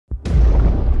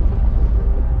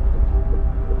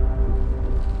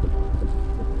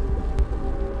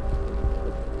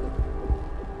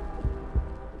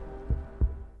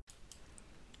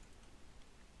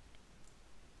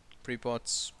3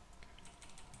 pots.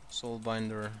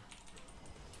 Soulbinder.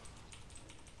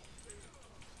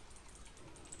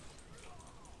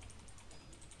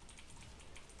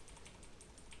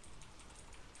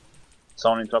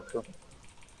 Someone in top two.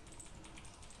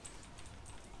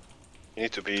 You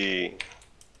need to be...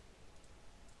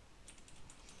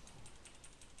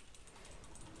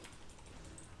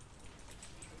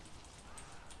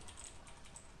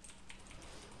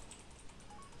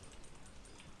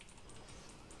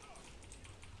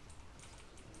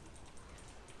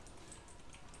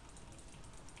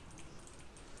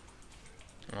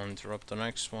 I'll interrupt the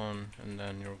next one, and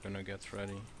then you're gonna get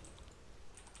ready.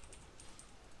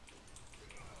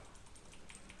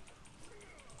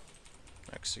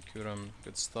 Execute them,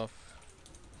 good stuff.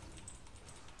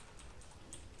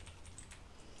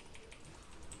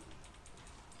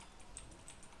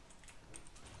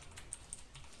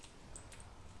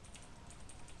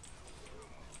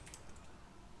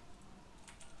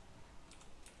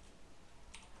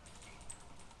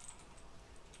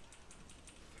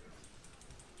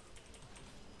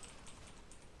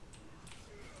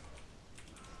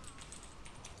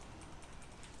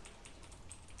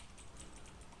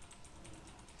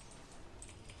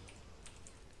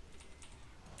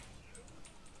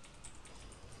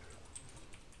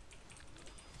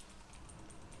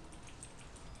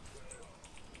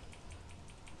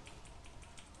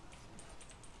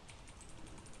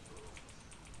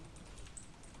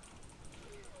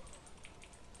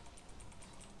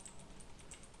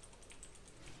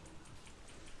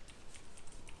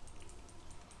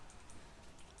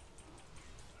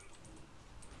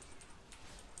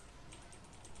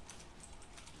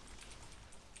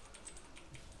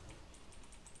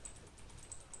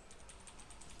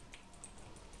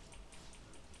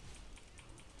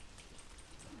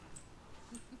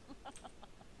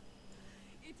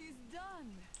 It is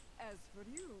done. As for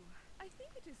you, I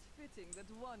think it is fitting that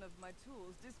one of my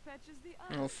tools dispatches the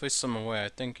other. I'll face them away. I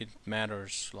think it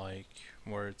matters like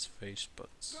where it's faced, but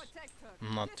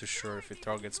I'm not too sure if it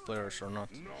targets players or not.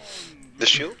 The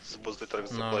shield supposedly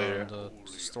targets the No, player. the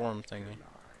storm thingy.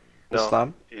 The No,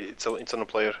 slam? it's on a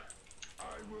player.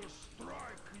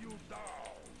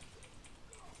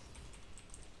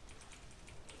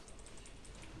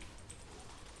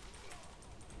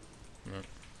 No.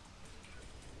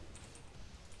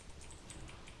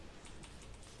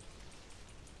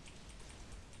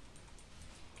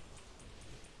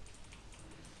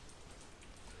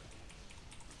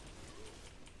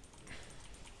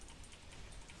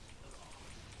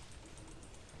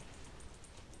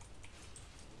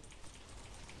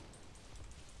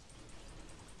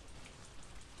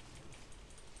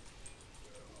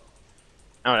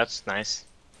 Oh, that's nice.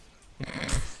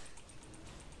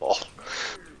 Oh.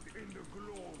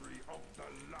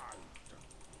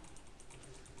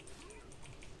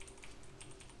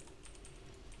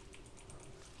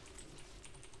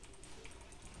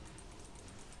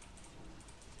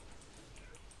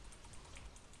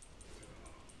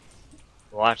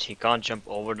 Watch, he can't jump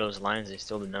over those lines, they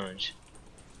still do damage.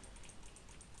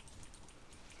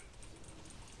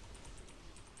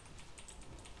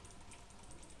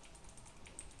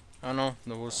 I know,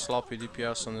 there was sloppy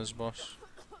DPS on this boss.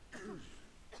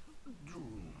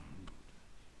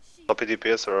 Floppy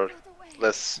DPS or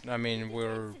less. I mean,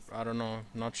 I don't know,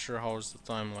 not sure how's the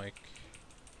time like.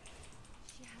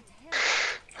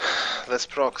 Less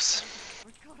procs.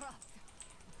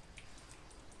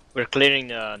 We're clearing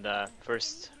the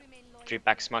first 3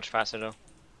 packs much faster though.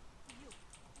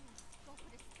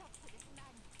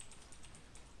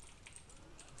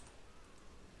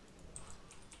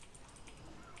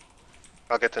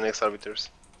 I'll get the next arbiters.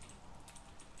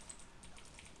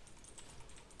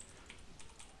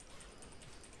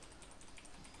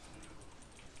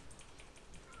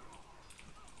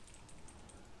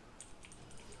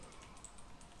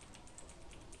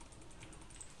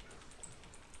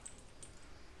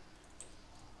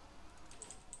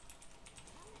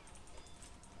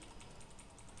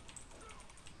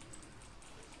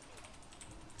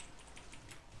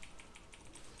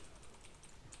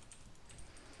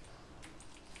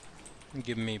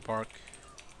 Give me bark.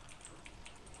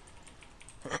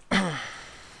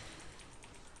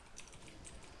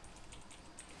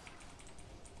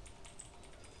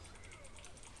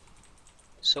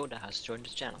 Soda has joined the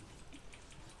channel.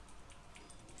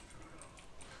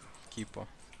 Keeper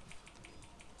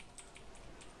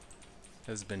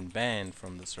has been banned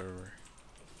from the server.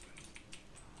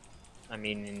 I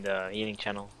mean in the healing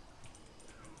channel.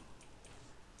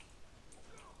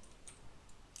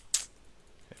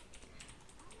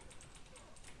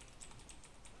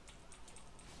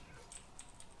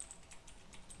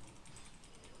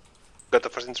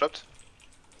 first interrupt?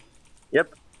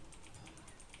 Yep.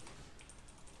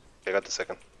 I got the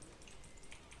second.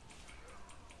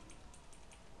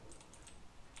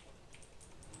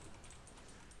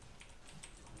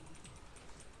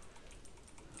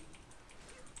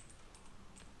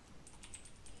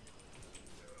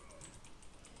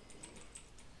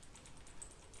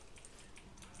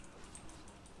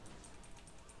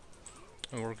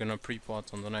 And we're gonna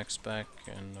pre-pot on the next pack,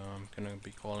 and I'm gonna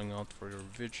be calling out for your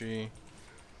Vigi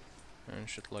and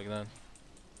shit like that.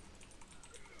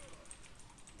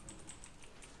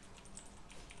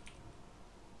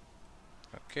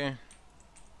 Okay,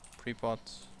 pre-pot.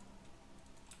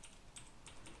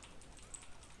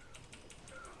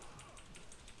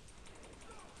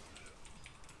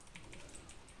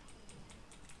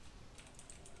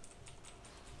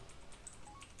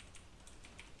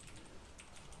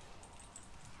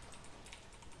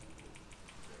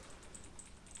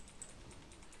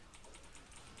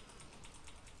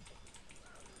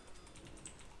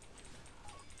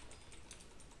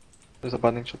 There's a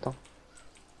binding shutdown.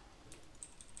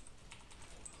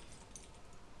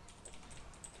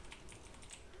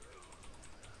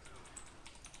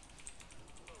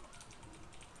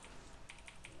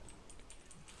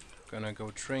 Gonna go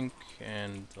drink,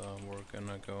 and we're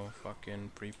gonna go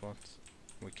fucking pre-pot.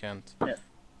 We can't. Yeah.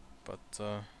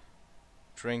 But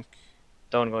drink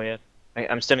Don't go yet.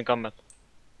 I'm still in combat.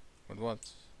 with what?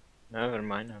 Never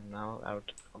mind, I'm now out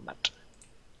of combat.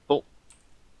 Okay,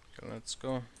 let's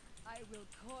go. I will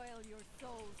coil your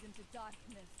souls into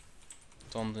darkness.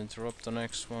 Don't interrupt the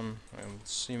next one. I will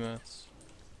see Matt.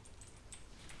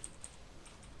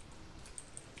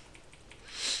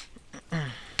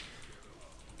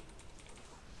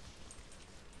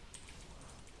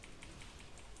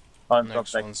 On top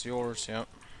Next deck. one's yours, yeah.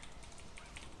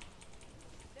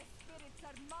 The spirits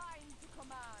are mine to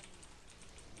command.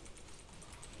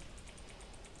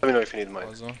 Let me know if you need mine.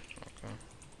 Plaza. Okay.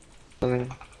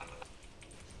 Binding.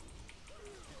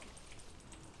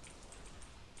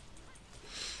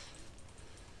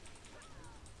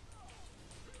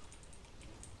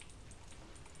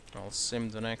 I'll sim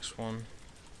the next one.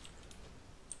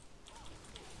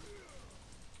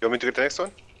 You want me to get the next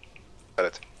one? Got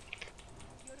it.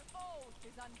 Your oath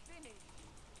is unfinished.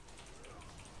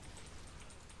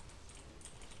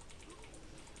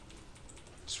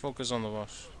 Just focus on the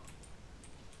boss.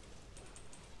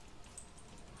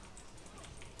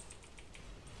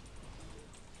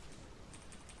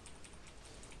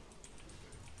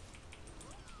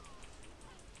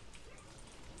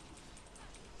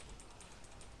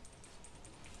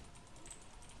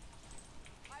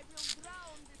 I will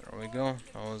drown this There we go.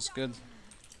 That was good.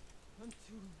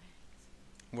 until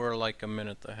We're like a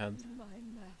minute ahead. my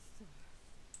master.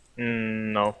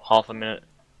 No, half a minute.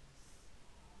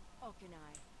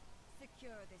 Auchindoun,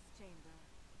 secure this chamber.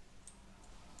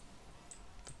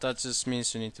 But that just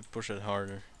means you need to push it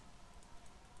harder.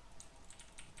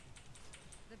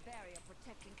 The barrier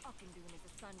protecting Auchindoun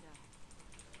is asunder.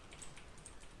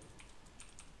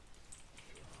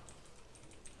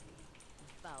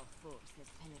 Foul force has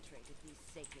penetrated these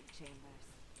sacred chambers.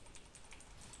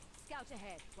 Scout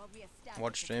ahead while we establish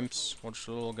Watch the imps. Watch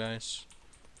the little guys.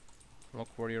 Look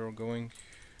where you're going.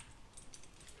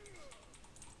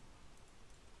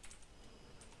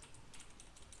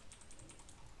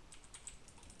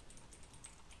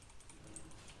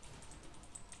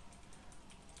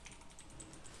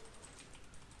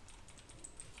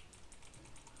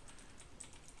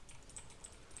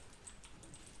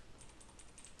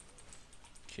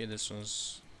 Okay, this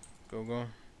one's go.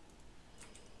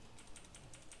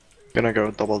 Gonna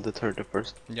go double the 30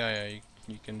 first. Yeah,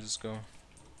 you can just go.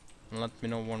 And let me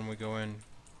know when we go in.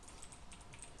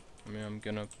 I mean, I'm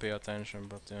gonna pay attention,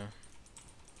 but yeah.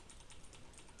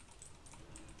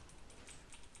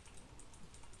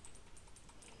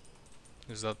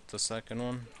 Is that the second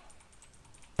one?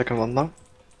 Second one now?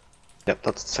 Yep,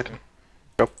 that's the second.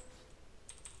 Go.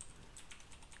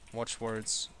 Watch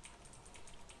words.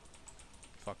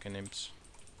 Fucking imps.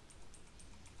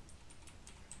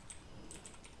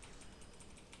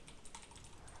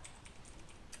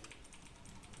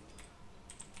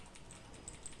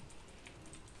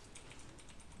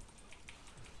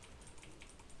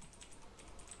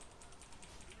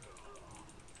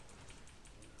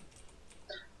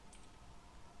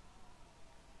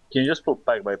 Can you just pull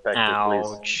pack by pack, please?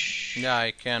 Ouch. Yeah,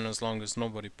 I can as long as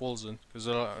nobody pulls it. Because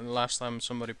last time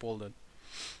somebody pulled it.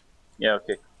 Yeah,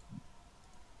 okay.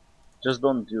 Just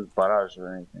don't use barrage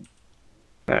or anything.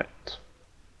 Alright.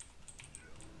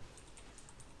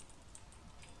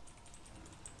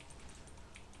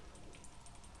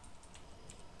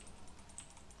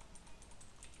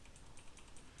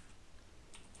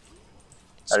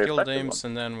 Skill reflected aims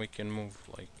and then we can move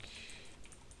like.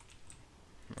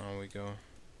 Now we go.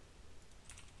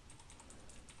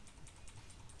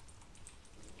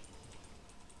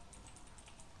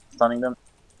 Stunning them.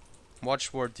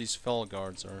 Watch where these fell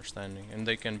guards are standing, and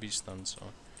they can be stunned. So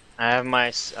I have my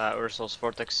Ursul's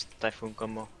Vortex Typhoon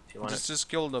combo if you want it. just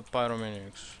kill the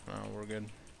pyromaniacs. We're good.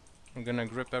 I'm gonna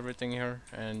grip everything here,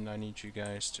 and I need you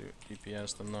guys to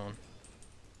DPS them down.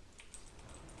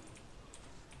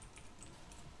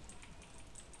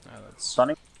 That's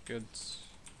Stunning. good.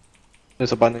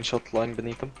 There's a binding shot lying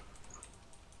beneath them.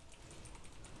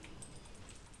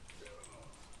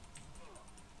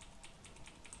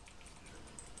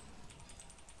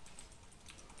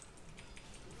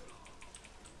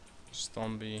 Just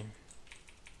don't be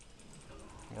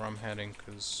where I'm heading,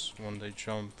 cause when they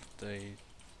jump, they.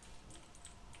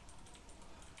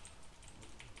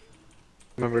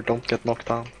 Remember, don't get knocked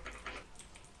down.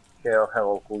 Okay, I'll have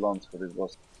all cooldowns for this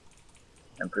boss.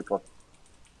 And pre-pot.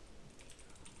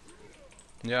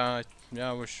 Yeah,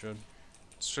 yeah, we should.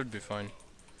 It should be fine.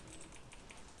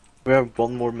 We have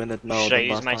 1 more minute now Should I than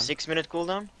use last my time. 6-minute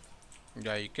cooldown?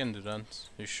 Yeah, you can do that.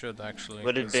 You should actually.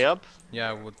 Would it 'cause- be up?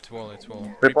 Yeah, it will. It will.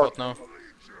 Report. Report now.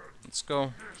 Let's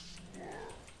go.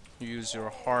 Use your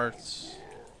heart.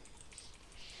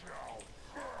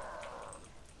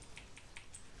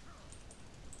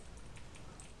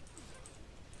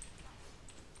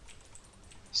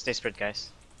 Stay spread,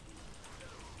 guys.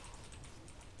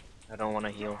 I don't want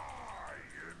to heal.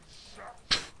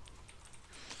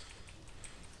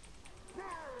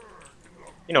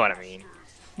 You know what I mean.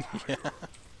 Yeah.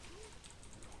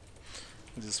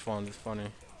 Just found it funny.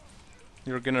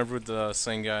 You're gonna root the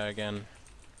same guy again.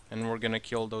 And we're gonna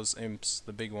kill those imps,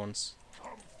 the big ones.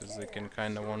 Because they can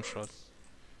kinda one-shot.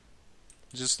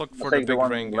 Just look for the take the big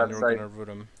one ring and left you're side. gonna root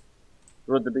him.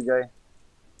 Root the big guy.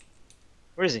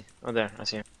 Where is he? Oh, there. I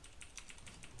see him.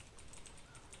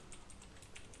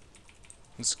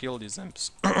 Let's kill these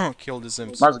imps. Kill these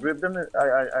imps. Must grip them.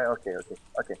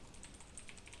 Okay.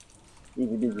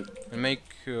 Easy. And make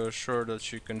sure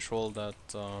that you control that.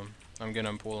 I'm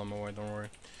gonna pull them away, don't worry.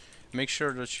 Make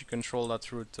sure that you control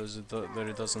that route as that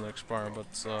it doesn't expire,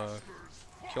 but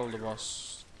kill the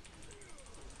boss.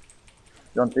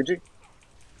 You want Mythic?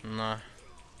 Nah.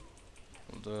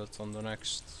 We'll do it on the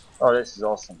next. Oh, this is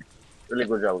awesome. Really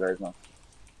good job, guys. No.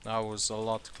 That was a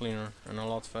lot cleaner and a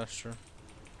lot faster.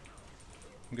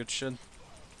 Good shit.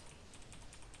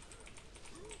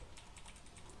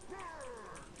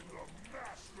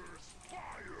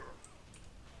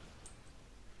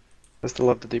 I still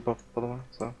have the debuff, by the way,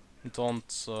 so.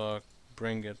 Don't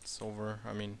bring it over.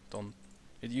 I mean, don't.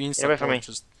 It means Get away from me.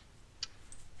 just.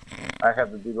 I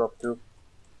have the debuff too.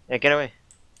 Yeah, get away.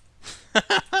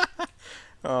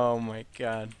 Oh my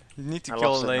god. You need to I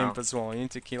kill lost it the now. imp as well. You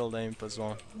need to kill the imp as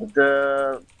well.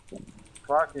 The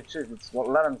fucking shit. It's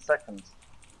 11 seconds.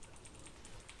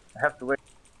 I have to wait.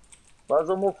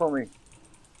 Lazo, move for me. I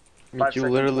mean, 5 you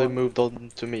seconds literally more. moved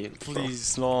on to me. so-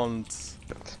 Please don't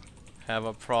have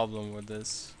a problem with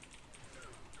this.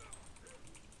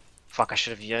 Fuck, I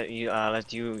should have let you. Yeah,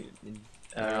 reason.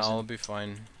 I'll be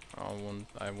fine.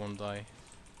 I won't die.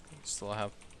 Still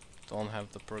don't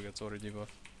have the purgatory debuff.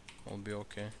 I'll be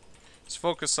okay. Just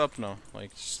focus up now. Like,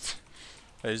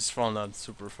 I just found that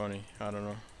super funny. I don't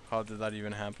know. How did that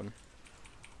even happen?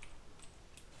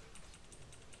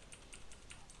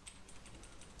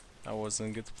 That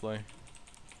wasn't good play.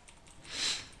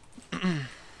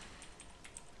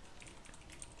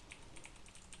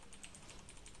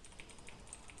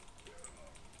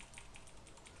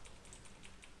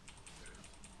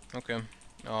 Okay.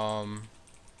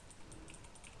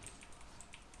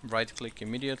 Right click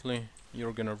immediately.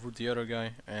 You're gonna root the other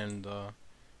guy, and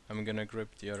I'm gonna grip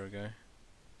the other guy.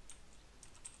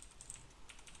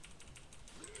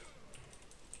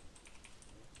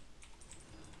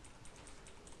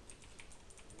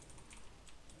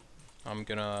 I'm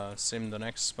gonna sim the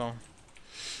next spell.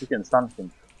 You can stun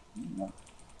him.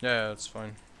 Yeah, that's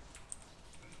fine.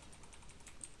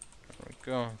 There we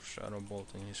go. Shadow bolt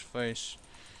in his face.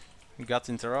 You got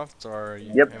interrupt, or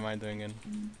Yep. am I doing it?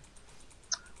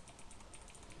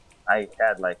 I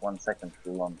had like 1 second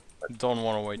too long. But Don't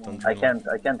want to wait until. I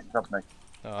can't stop next.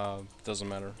 Doesn't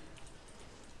matter.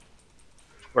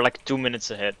 We're like 2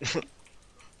 minutes ahead.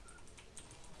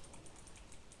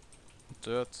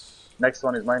 Do it. Next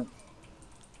one is mine.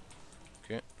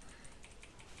 Okay.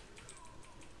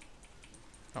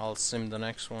 I'll sim the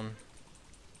next one.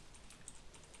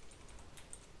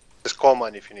 Just call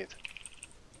mine if you need.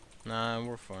 Nah,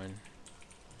 we're fine.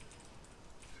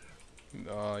 You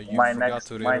Mine forgot next,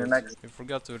 to mine reroute. next. You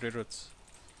forgot to reroute.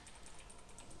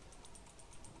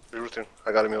 Rerouting.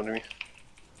 I got him on me.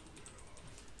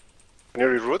 Can you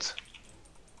reroute?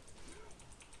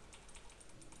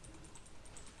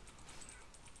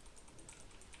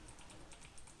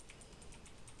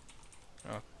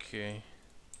 Okay.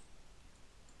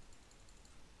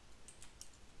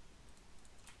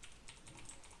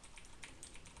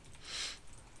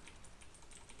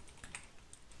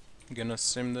 Gonna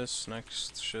sim this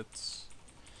next shit.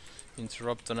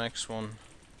 Interrupt the next one.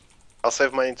 I'll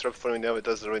save my interrupt for when it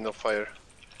does the rain of fire.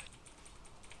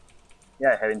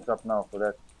 Yeah, I have interrupt now for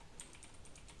that.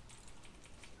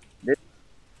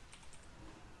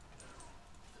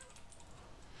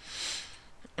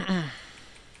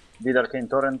 Did Arcane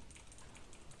Torrent.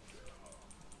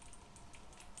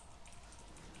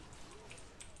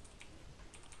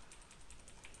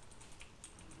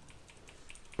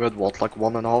 We had what, like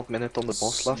 1.5 minutes on the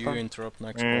boss last You time? interrupt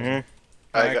next Mm-hmm. one.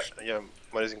 I got, yeah,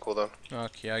 mine is in cooldown.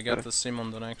 Okay, I got the sim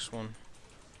on the next one.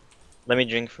 Let me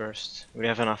drink first. We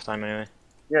have enough time anyway.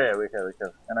 Yeah, we have.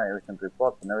 And we can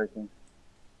report and everything.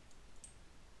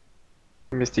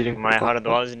 Missed eating. My Horde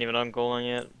isn't even on cooldown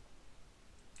yet.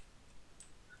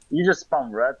 You just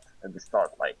spam red at the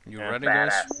start, like You Yeah. ready,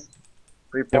 guys? badass.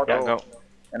 Pre-pot Yeah, go.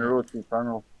 and root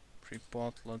infernal.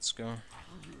 Pre-pot, let's go.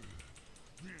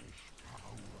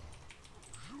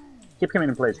 Keep him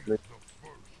in place, please.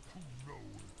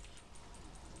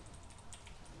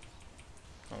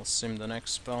 I'll sim the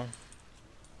next spell.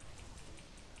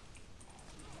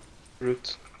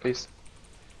 Root, please.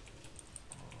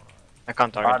 I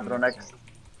can't target Hardro him. next.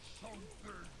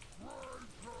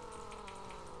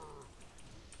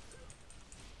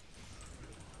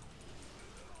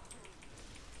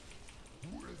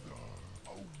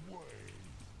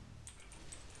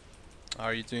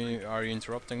 Are you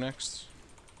interrupting next?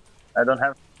 I don't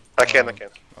have. I can.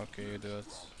 Okay, you do it.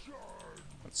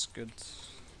 That's good.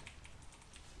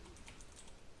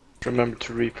 Remember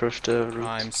to repush the root.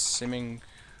 I'm simming.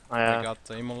 Oh, I yeah. got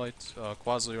the Immolate.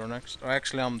 Quasi, you're next. Oh,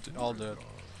 actually, I'll do it.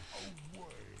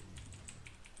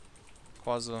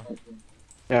 Quasi.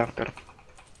 Yeah, got it.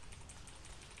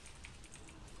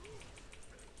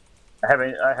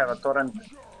 I have a torrent.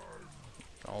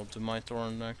 I'll do my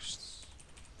turn next.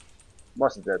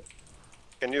 Boss is dead.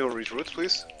 Can you reroute,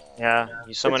 please? Yeah,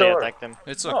 you somebody over. attacked them.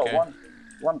 It's No, okay.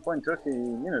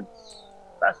 1.30 minutes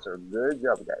faster. Good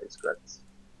job, guys. Congrats.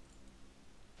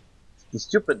 The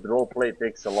stupid roleplay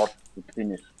takes a lot to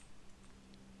finish.